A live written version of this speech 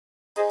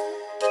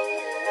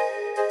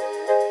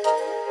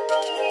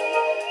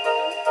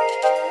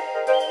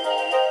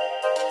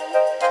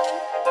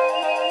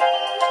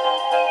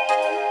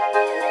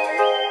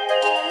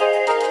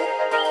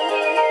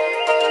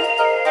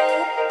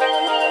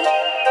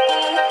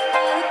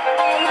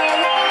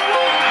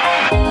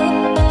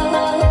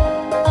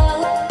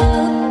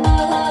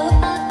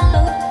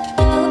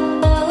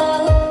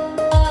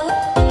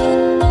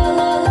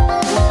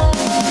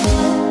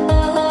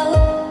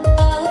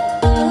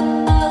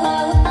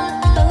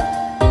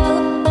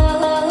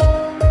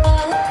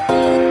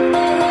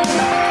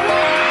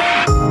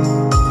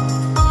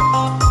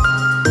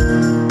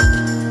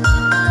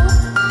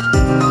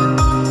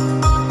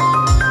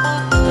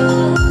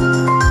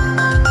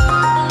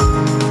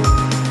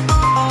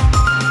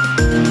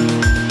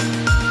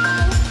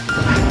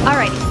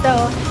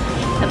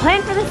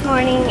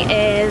morning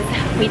is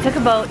we took a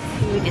boat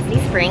to Disney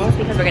Springs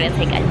because we're gonna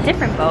take a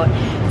different boat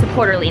to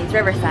Port Orleans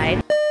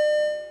Riverside.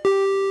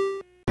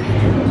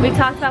 We've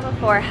talked about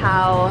before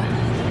how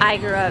I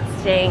grew up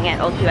staying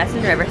at Old Key West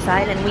in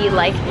Riverside and we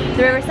like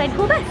the Riverside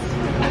pool best.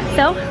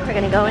 So we're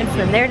gonna go and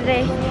swim there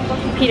today.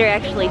 Peter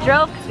actually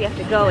drove because we have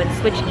to go and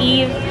switch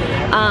Eve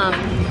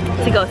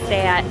to go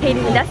stay at Katie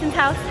and Dustin's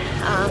house.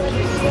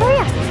 So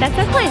yeah, that's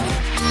our plan.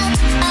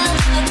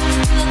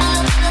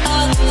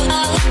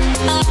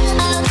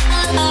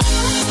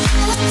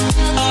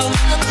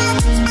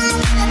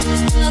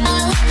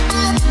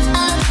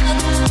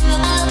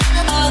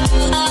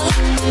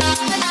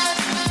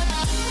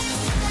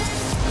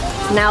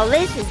 Now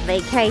Liz is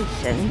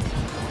vacationed.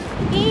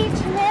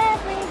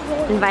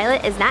 And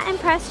Violet is not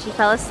impressed. She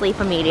fell asleep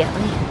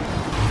immediately.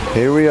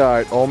 Here we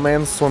are at Old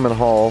Man's Swimming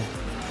Hole.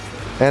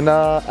 And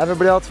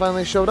everybody else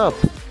finally showed up.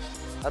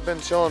 I've been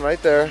chilling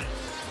right there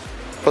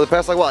for the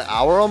past like what,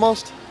 hour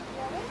almost?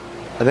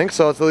 I think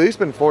so. It's at least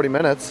been 40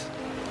 minutes.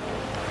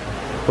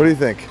 What do you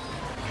think?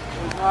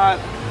 It's hot.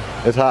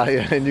 It's hot,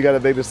 yeah, and you got a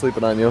baby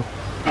sleeping on you.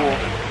 Cool.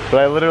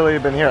 But I literally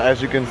have been here,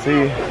 as you can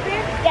see,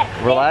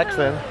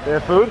 relaxing. They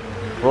have food?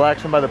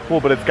 Relaxing by the pool,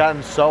 but it's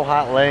gotten so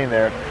hot laying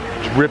there,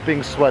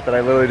 dripping sweat, that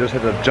I literally just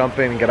had to jump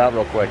in and get out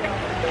real quick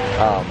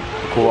to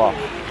cool off.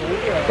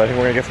 But I think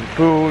we're gonna get some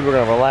food, we're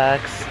gonna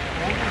relax.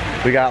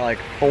 We got like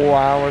 4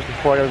 hours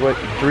before I gotta go,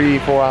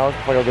 3-4 hours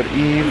before I gotta go to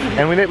Eve.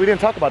 And we didn't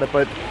talk about it,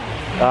 but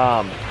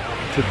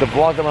the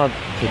vlog that went on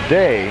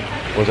today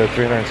was our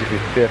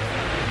 365th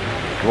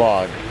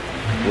vlog.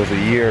 It was a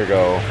year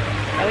ago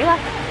that we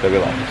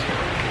left.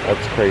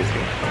 That's crazy.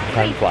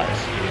 Time flies.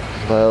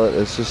 Violet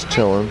is just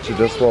chilling. She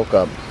just woke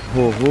up.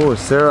 Ooh,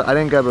 Sarah, I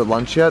didn't grab her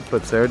lunch yet,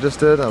 but Sarah just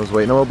did. I was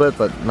waiting a little bit,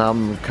 but now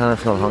I'm kind of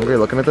feeling hungry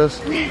looking at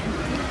this. We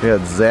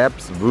had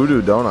Zapp's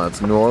Voodoo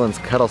Donuts, New Orleans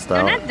kettle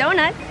style. They're not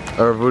donuts.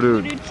 Or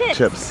Voodoo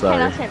chips,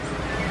 sorry. Kettle chips.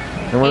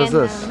 And what is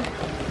this?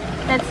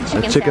 That's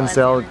a chicken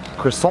salad.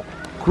 Croissant,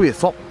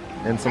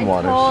 and some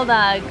waters.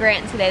 I told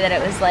Grant today that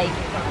it was like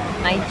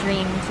my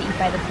dream to eat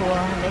by the pool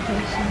on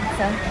vacation,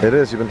 so. It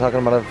is, you've been talking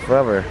about it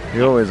forever.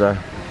 You always are.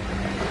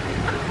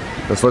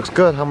 This looks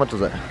good. How much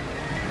is it?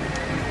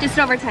 Just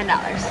over $10.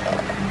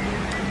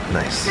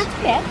 Nice. Not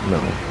too bad. No.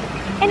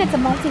 And it's a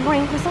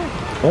multi-grain croissant.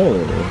 Oh.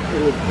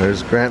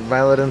 There's Grant,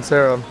 Violet, and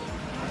Sarah.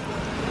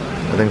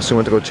 I think she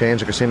went to go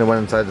change. Christina went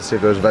inside to see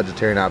if there was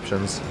vegetarian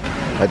options.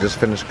 I just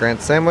finished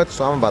Grant's sandwich,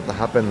 so I'm about to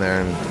hop in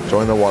there and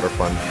join the water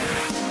fun.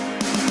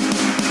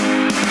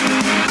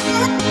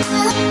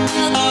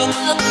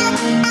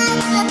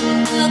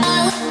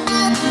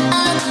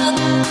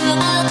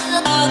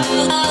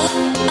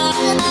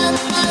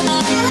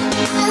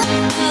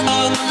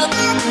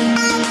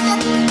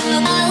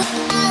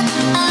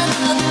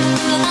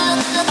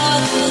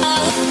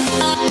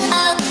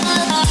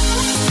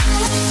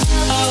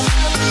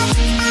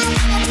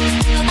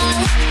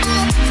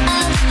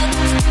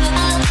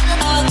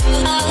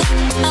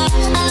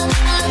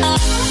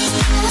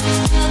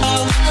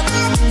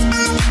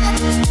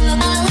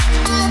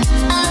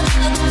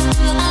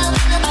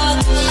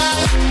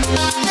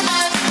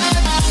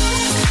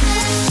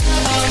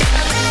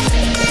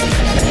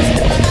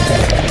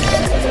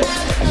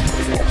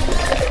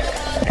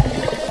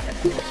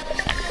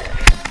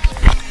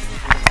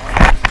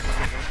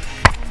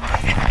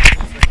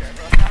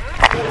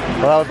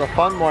 Well, that was a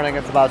fun morning.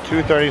 It's about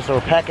 2:30, so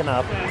we're packing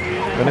up.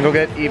 We're gonna go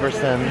get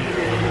Everson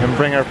and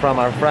bring her from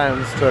our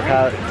friends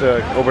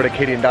to over to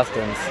Katie and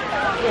Dustin's.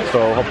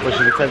 So hopefully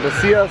she's excited to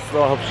see us.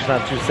 So I hope she's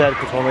not too sad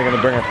because we're only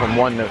gonna bring her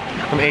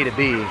from A to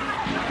B,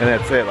 and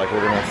that's it. Like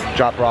we're gonna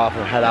drop her off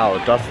and head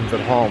out. Dustin's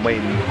at home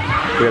waiting.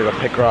 We gotta go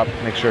pick her up,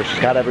 make sure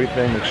she's got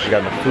everything, make sure she's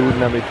got enough food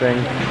and everything.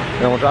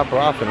 And then we'll drop her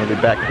off and we'll be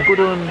back. I think we're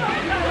doing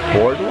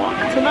Boardwalk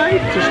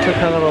tonight, just to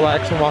kind of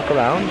relax and walk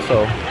around.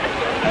 So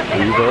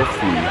we will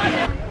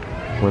see.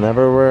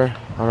 Whenever we're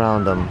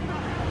around them,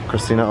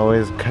 Christina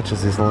always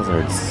catches these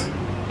lizards.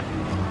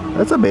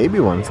 That's a baby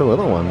one, it's a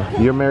little one.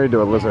 You're married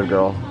to a lizard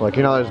girl. Like,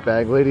 you know there's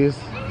bag ladies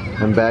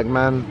and bag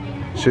men?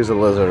 She's a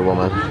lizard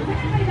woman.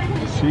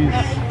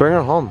 Bring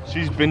her home.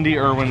 She's Bindi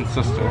Irwin's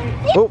sister.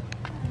 Oh,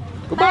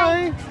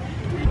 goodbye.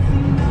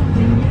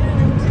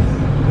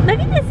 Look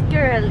at this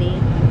girly.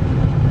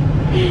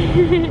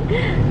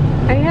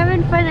 Are you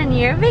having fun on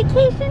your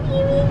vacation,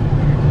 Evie?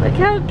 Look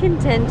how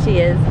content she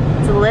is.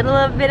 It's a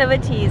little bit of a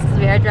tease because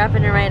we are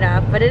dropping her right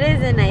off, but it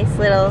is a nice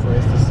little.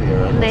 It's nice to see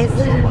her. Nice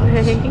little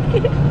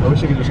thing. I wish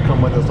she could just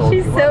come with us all.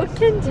 She's so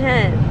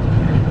content.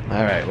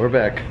 All right, we're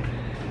back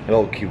at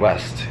Old Key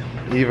West.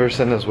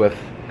 Everson is with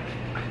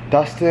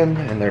Dustin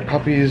and their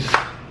puppies.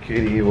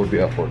 Katie will be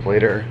off work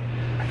later.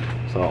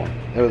 So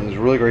it was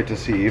really great to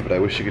see Eve, but I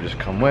wish she could just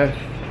come with.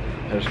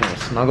 I just want to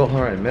snuggle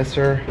her, I miss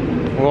her.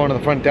 We're going to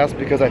the front desk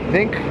because I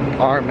think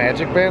our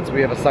magic bands, we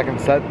have a second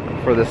set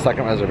for this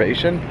second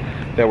reservation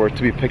that were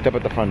to be picked up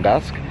at the front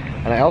desk.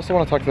 And I also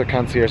want to talk to the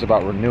concierge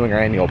about renewing our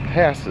annual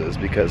passes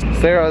because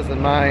Sarah's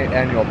and my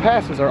annual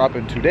passes are up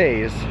in 2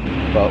 days,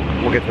 but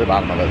we'll get to the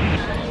bottom of it.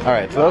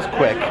 Alright, so that was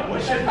quick.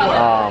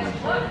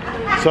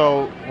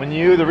 So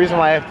the reason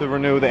why I have to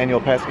renew the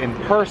annual pass in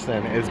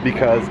person is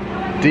because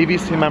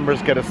DVC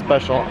members get a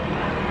special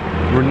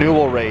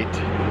renewal rate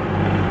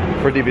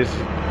for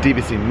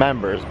DVC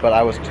members, but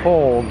I was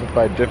told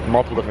by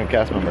multiple different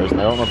cast members, and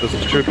I don't know if this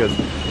is true because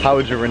how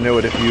would you renew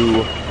it if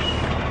you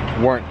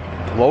weren't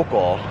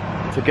local?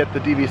 To get the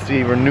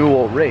DVC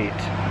renewal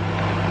rate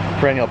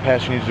for annual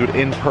pass, you need to do it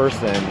in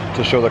person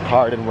to show the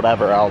card and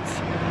whatever else.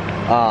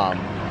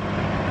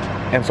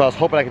 And so I was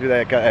hoping I could do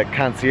that at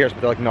concierge,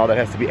 but they're like, no, that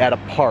has to be at a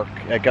park,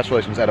 at guest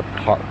relations at a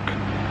park.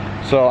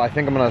 So I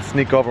think I'm gonna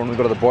sneak over when we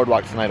go to the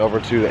Boardwalk tonight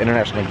over to the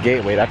International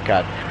Gateway at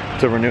Epcot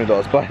to renew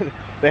those. But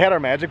they had our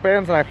magic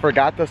bands and I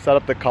forgot to set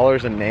up the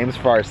colors and names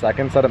for our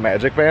second set of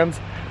magic bands.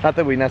 Not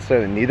that we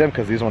necessarily need them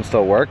because these ones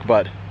still work,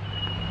 but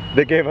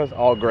they gave us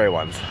all gray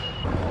ones.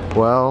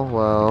 Well.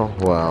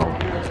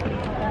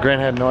 Grant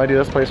had no idea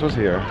this place was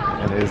here,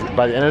 and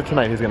by the end of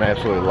tonight he's gonna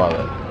absolutely love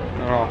it.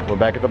 Oh. We're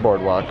back at the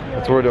Boardwalk.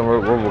 That's what we're doing.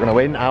 We're gonna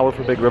wait an hour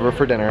for Big River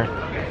for dinner.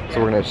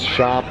 So we're gonna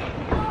shop,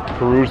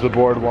 peruse the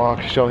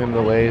Boardwalk, show him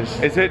the ways.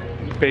 Is it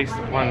based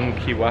on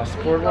Key West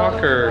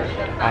Boardwalk or?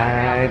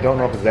 I don't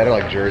know if it's that or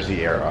like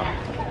Jersey era.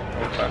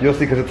 Okay. You'll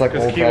see because it's like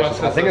old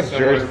fashioned. I think it's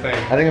Jersey.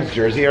 I think it's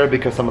Jersey era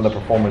because some of the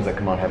performers that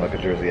come out have like a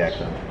Jersey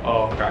accent.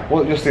 Oh, okay.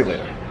 Well, you'll see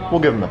later. We'll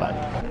give them the vibe.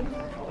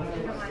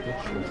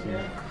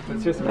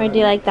 Or do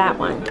you like that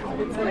one?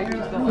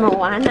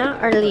 Moana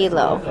or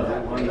Lilo?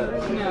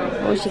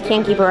 Oh, she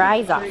can't keep her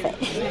eyes off it.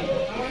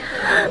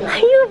 Are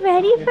you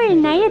ready for a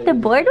night at the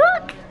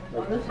Boardwalk?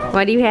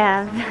 What do you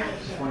have?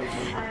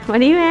 What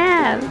do you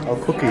have? A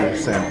cookie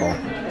sample.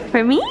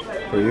 For me?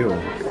 For you.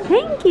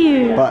 Thank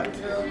you. But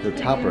the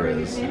topper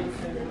is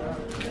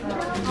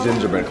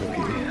gingerbread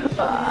cookie.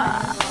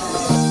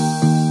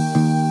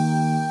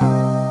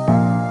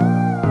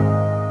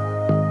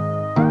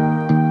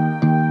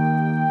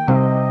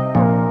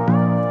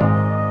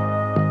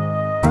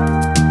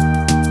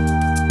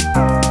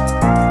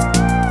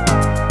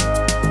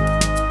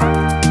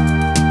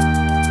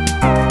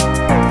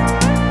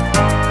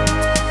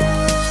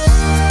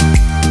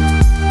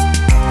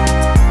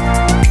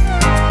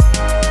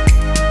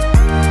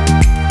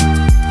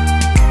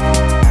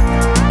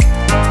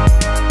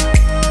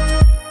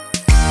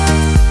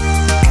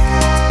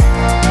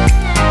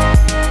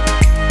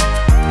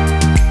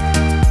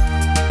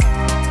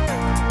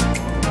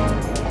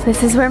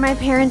 This is where my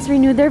parents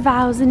renewed their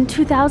vows in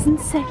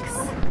 2006.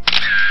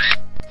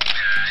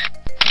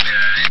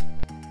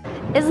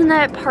 Isn't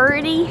that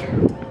pretty?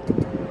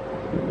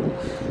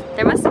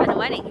 There must have been a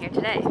wedding here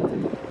today.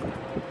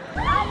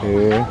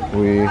 Here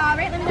we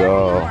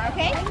go.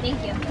 Okay,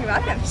 thank you. You're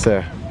welcome.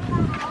 Sarah.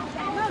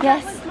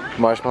 Yes.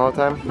 Marshmallow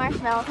time?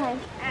 Marshmallow time.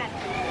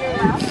 You're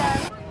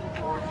welcome.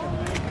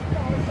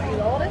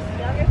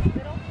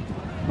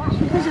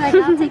 Would you like?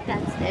 I'll take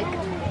that stick.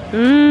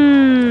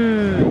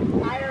 Mmm.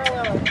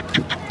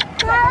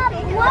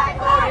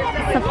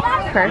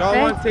 Perfect.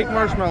 Y'all want to take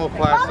marshmallow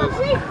classes?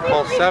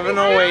 Call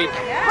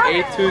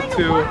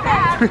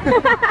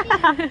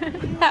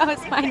 708-822. That was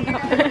my number.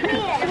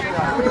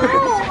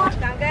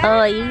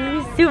 Oh,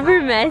 you're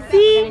super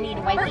messy.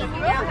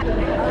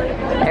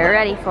 They're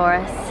ready for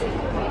us.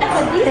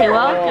 They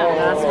welcomed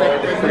us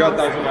with this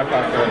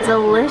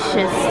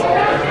delicious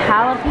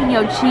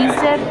jalapeno cheese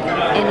dip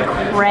and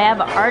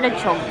crab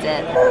artichoke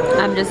dip.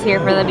 I'm just here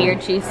for the beer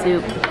cheese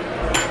soup.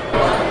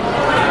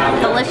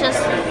 Delicious,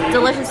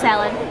 delicious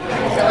salad,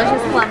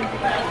 delicious plum,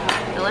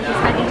 delicious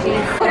mac and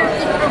cheese.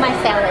 My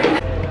salad.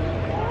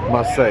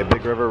 Must say,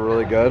 Big River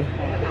really good.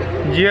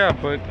 Yeah,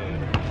 but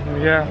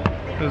yeah,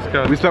 it was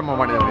good. We spent more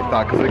money than we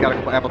thought because we got a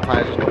couple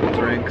appetizers, a couple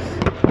drinks.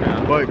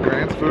 Yeah. But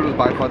Grant's food was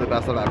by far the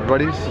best of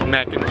everybody's.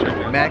 Mac and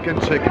chicken. Mac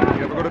and chicken. If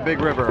you ever go to Big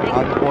River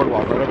on the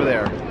Boardwalk, right over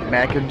there,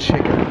 mac and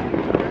chicken.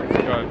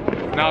 It's good.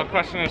 Now the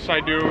question is, should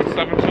I do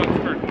 7 shots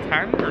for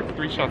 10 or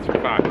 3 shots for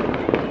 5?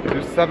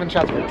 Do 7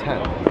 shots for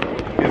 10.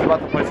 He's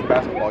about to play some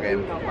basketball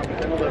game.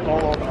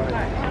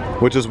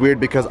 Which is weird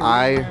because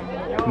I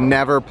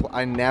never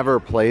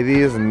play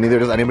these, and neither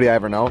does anybody I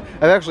ever know.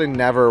 I've actually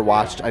never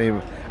watched any.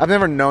 I've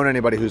never known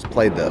anybody who's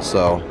played this,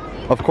 so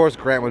of course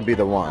Grant would be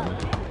the one.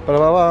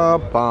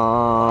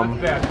 Ba-da-ba-ba-bum.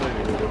 I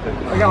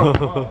got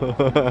one.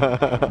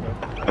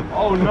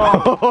 Oh no!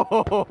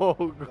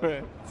 Oh,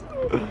 Grant.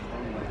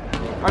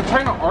 I'm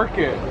trying to arc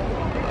it.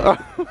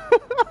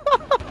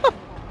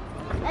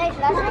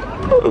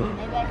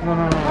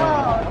 No.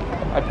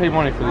 I paid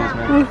money for these,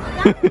 man.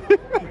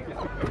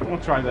 We'll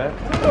try that.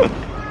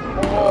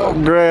 Oh,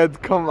 Grant,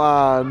 come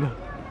on.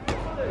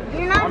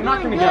 I'm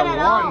not gonna get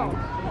one.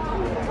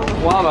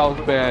 Wow, that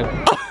was bad.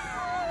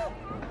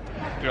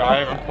 Dude,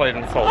 I haven't played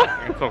in so long.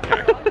 It's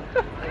okay.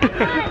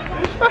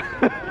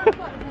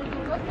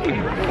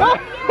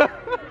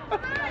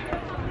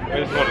 It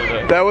is what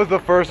it is. That was the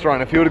first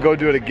run. If he would go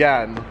do it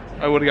again,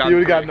 I would have he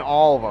would have gotten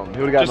all of them. He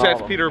would have gotten just all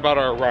ask of Peter about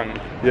our run.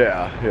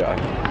 Yeah.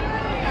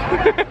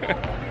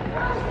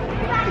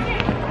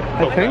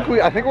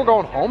 I think we're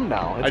going home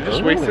now. It's I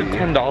just early. wasted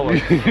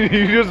 $10.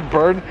 You just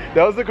burned.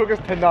 That was the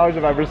quickest $10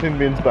 I've ever seen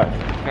being spent.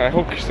 I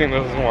hope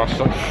Christina doesn't watch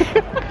this.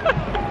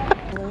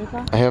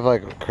 I have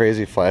like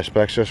crazy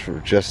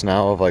flashbacks just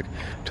now of like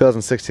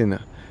 2016.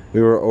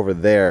 We were over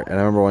there, and I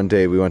remember one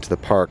day we went to the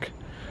park,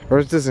 or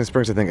it was Disney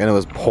Springs, I think, and it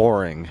was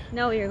pouring.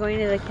 No, you're going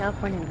to the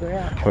California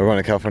Grill. We were going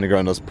to California Grill,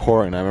 and it was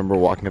pouring. I remember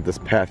walking up this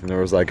path, and there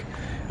was like,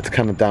 it's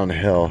kind of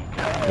downhill,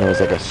 and it was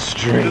like a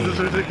stream. This is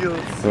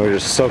ridiculous. And we were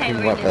just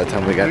soaking wet by the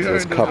time we got to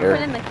this cover.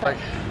 Put in the clip.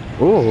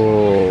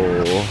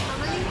 Ooh.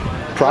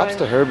 Props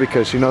to her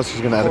because she knows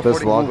she's gonna edit this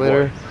vlog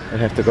later and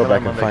have to go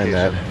back and find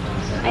that,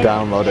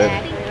 download it,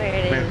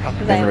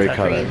 and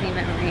recut it.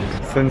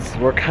 Since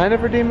we're kind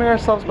of redeeming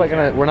ourselves by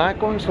we're not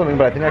going swimming,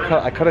 but I think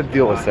I cut a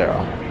deal with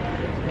Sarah.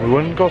 We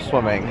wouldn't go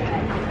swimming.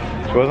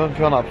 She wasn't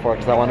feeling up for it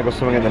because I want to go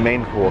swimming in the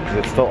main pool because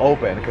it's still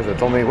open. Because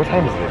it's only, what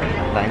time is it?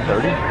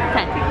 9:30?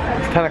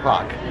 10. It's 10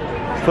 o'clock.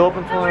 Still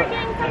open till.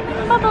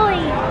 Bubbly.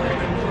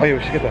 Oh yeah,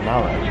 we should get that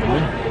now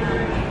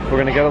actually. We're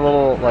gonna get a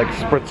little like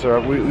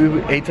spritzer.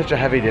 We ate such a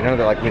heavy dinner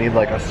that like we need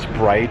like a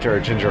Sprite or a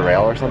ginger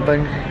ale or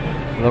something.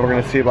 And then we're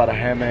gonna see about a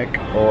hammock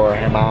or a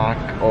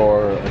hammock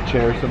or a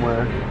chair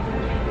somewhere.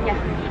 Yeah,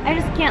 I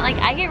just can't, like,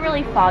 I get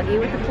really foggy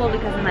with the pool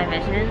because of my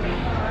vision.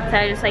 So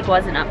I just like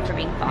wasn't up for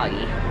being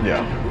foggy.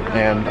 Yeah,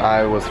 and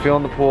I was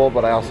feeling the pool,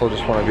 but I also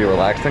just want to be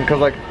relaxing because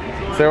like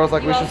Sarah was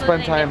like, we should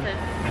spend time.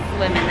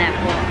 Swim in that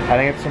pool. I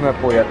didn't get to swim in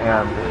that pool yet,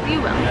 and you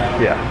will.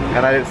 Yeah,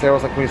 and Sarah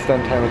was like, we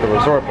spend time at the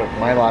resort, but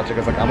my logic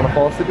is like, I'm gonna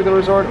fall asleep at the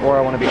resort, or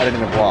I want to be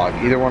editing a vlog.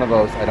 Either one of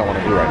those, I don't want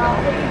to do right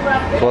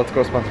now. So let's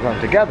go spend some time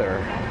together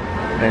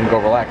and go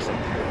relaxing.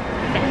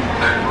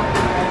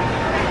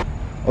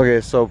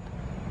 Okay, so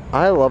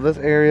I love this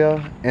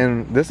area,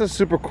 and this is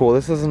super cool.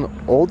 This is an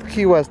old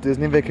Key West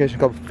Disney Vacation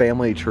Club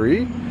family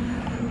tree,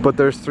 but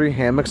there's 3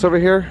 hammocks over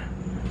here.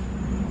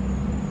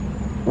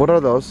 What are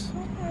those?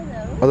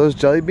 Are those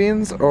jelly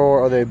beans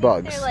or are they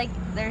bugs?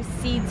 They're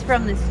seeds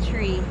from this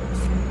tree.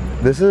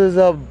 This is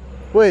a,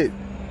 wait,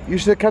 you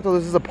should have kept it.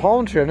 This is a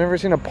palm tree. I've never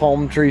seen a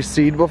palm tree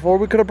seed before.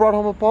 We could have brought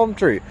home a palm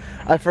tree.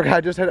 I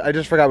forgot, I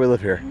just forgot we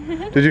live here.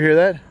 Did you hear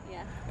that?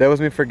 Yeah. That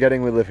was me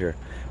forgetting we live here.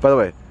 By the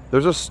way,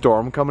 there's a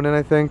storm coming in,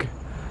 I think.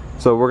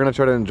 So we're gonna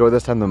try to enjoy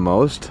this time the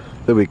most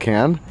that we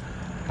can.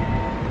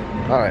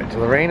 All right, so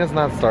the rain has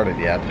not started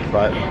yet,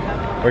 but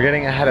we're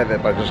getting ahead of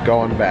it by just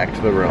going back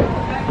to the room.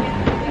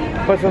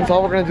 But since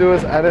all we're gonna do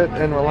is edit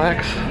and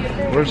relax,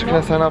 we're just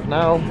gonna sign off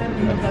now.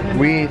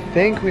 We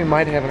think we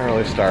might have an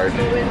early start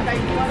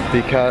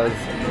because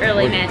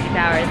Early magic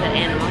hours at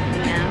Animal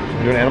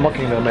Kingdom. we're doing Animal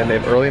Kingdom and they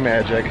have early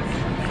magic,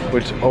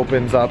 which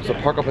opens up, so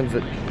park opens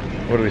at,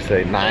 what do we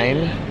say, 9?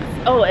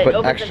 Oh, it but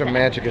opens extra at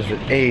magic is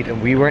at 8,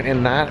 and we weren't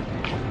in that.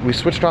 We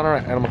switched on our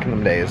Animal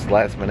Kingdom days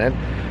last minute,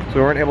 so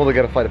we weren't able to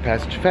get a Flight of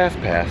Passage Fast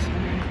Pass,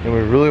 and we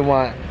really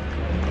want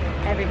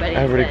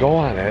everybody go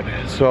on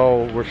it.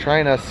 So we're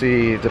trying to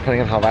see,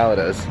 depending on how Violet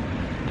is,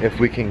 if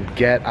we can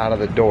get out of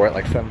the door at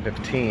like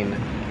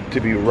 7:15 to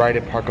be right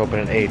at park open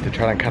at 8 to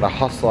try to kind of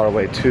hustle our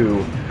way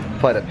to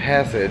Flight of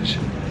Passage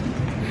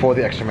for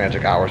the extra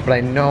magic hours. But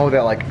I know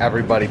that like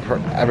everybody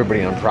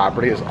on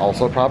property is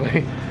also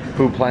probably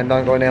who planned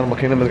on going to Animal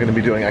Kingdom is going to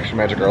be doing extra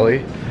magic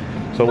early.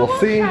 So we'll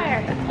see.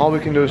 All we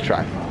can do is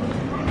try.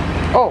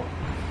 Oh,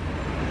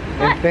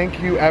 and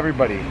thank you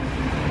everybody.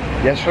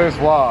 Yesterday's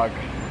vlog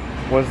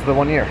was the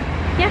 1 year.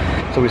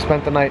 Yeah. So we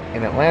spent the night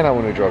in Atlanta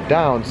when we drove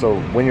down. So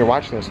when you're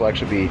watching this, will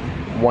actually be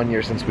 1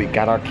 year since we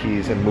got our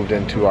keys and moved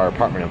into our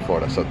apartment in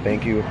Florida. So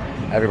thank you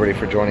everybody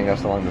for joining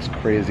us along this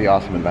crazy,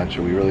 awesome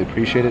adventure. We really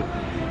appreciate it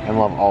and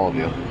love all of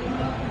you.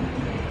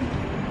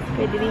 It's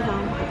good to be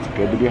home. It's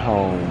good to be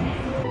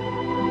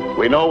home.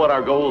 We know what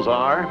our goals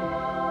are.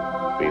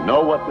 We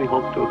know what we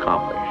hope to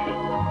accomplish.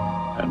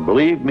 And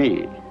believe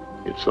me,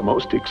 it's the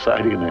most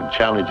exciting and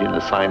challenging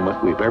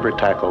assignment we've ever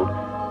tackled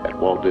at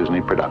Walt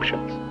Disney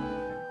Productions.